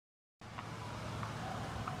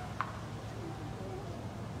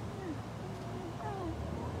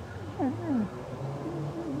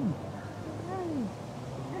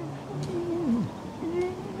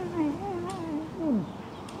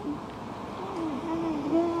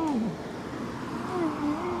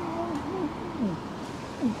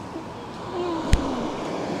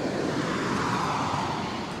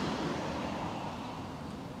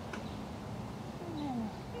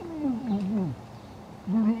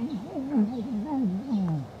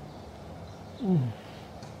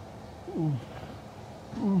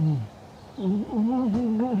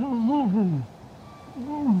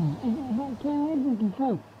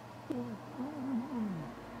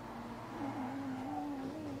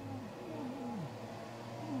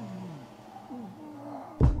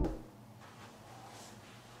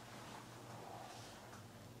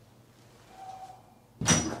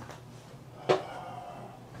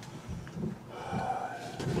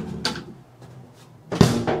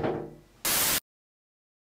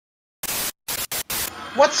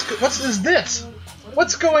This?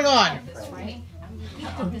 What's going on? We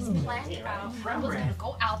put this plant out. Rembrandt gonna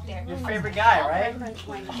go out there. Your favorite guy, right?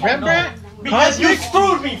 Rembrandt? Because you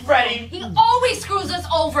screwed me, Freddy! He always screws us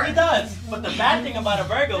over! He does. But the bad thing about a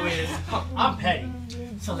Virgo is, I'm petty.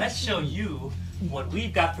 So let's show you what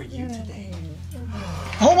we've got for you today.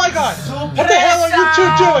 Oh my god! What the hell are you two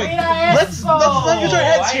doing? Let's use our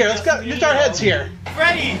heads here. Let's use our heads here.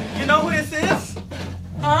 Freddy, you know who this is?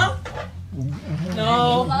 Huh?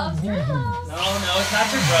 No. Loves girls. No, it's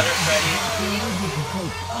not your brother, Freddy.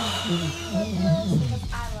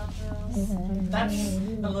 I love girls. That's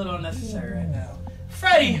a little unnecessary right now.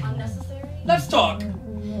 Freddy, Unnecessary? let's talk.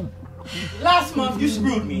 Last month you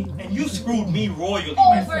screwed me, and you screwed me royally.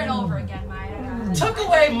 Over and over again, Maya. Took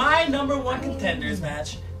away my #1 contenders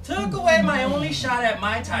match. Took away my only shot at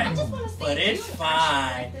my title. But it's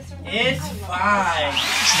fine. It's fine.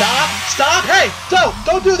 Stop! Hey,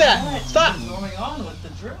 don't do that. Stop. What is going on with the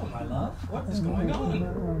drill, my love? What is going on?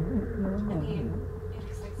 I mean, it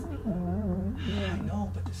excites me. I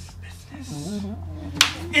know, but this is business.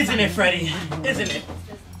 Isn't it, Freddy? Isn't it?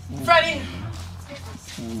 Freddy,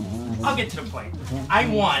 I'll get to the point. I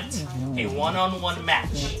want a one-on-one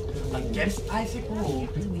match against Isaak Ruhl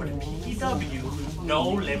for the PPW No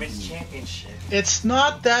Limits Championship. It's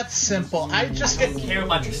not that simple. I just don't care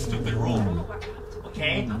about your stupid rule.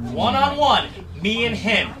 Okay? One-on-one, me and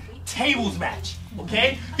him. Tables match.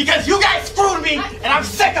 Okay? Because you guys screwed me and I'm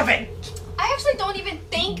sick of it! I actually don't even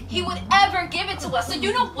think he would ever give it to us, so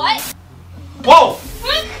you know what? Whoa!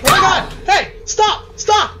 Oh my god! Hey, stop!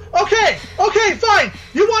 Okay, fine.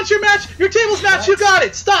 You want your match, your tables match, you got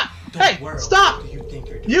it. Stop! Hey, stop!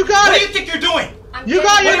 You got it! What do you think you're doing? You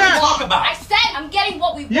got your match! Talk about? I said I'm getting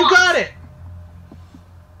what we want. You got it!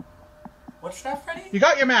 What's that, Freddy? You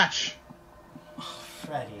got your match. Oh,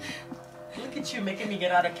 Freddy. Look at you making me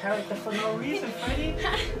get out of character for no reason, Freddy.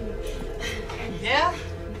 Yeah?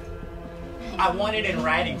 I want it in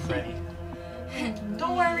writing, Freddy.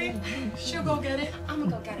 Don't worry. She'll go get it. I'm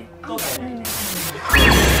gonna go get it. Go get it.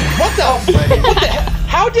 What the? What the hell?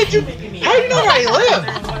 How do you know where I live?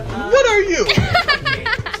 What are you?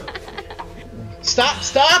 Stop!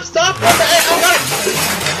 What the heck? I got it.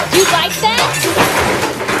 You like that?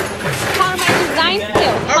 How are my design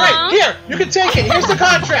skills, huh? Alright, here, you can take it. Here's the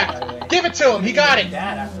contract. Give it to him. He got it.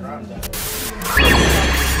 Dad, after I'm done.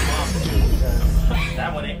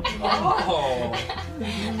 That one ain't. Oh.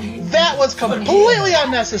 That was completely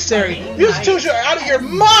unnecessary. You two are out of your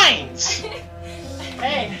minds.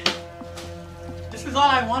 Hey, this is all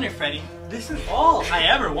I wanted, Freddy. This is all I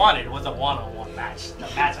ever wanted was a one-on-one match. The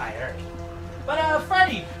match I earned. But,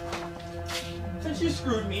 Freddy, since you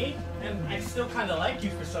screwed me, and I still kind of like you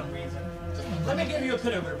for some reason, let me give you a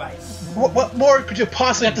bit of advice. What more could you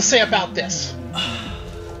possibly have to say about this?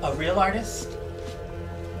 A real artist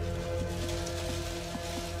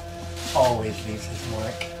always leaves his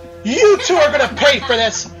mark. You two are gonna pay for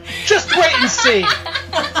this. Just wait and see.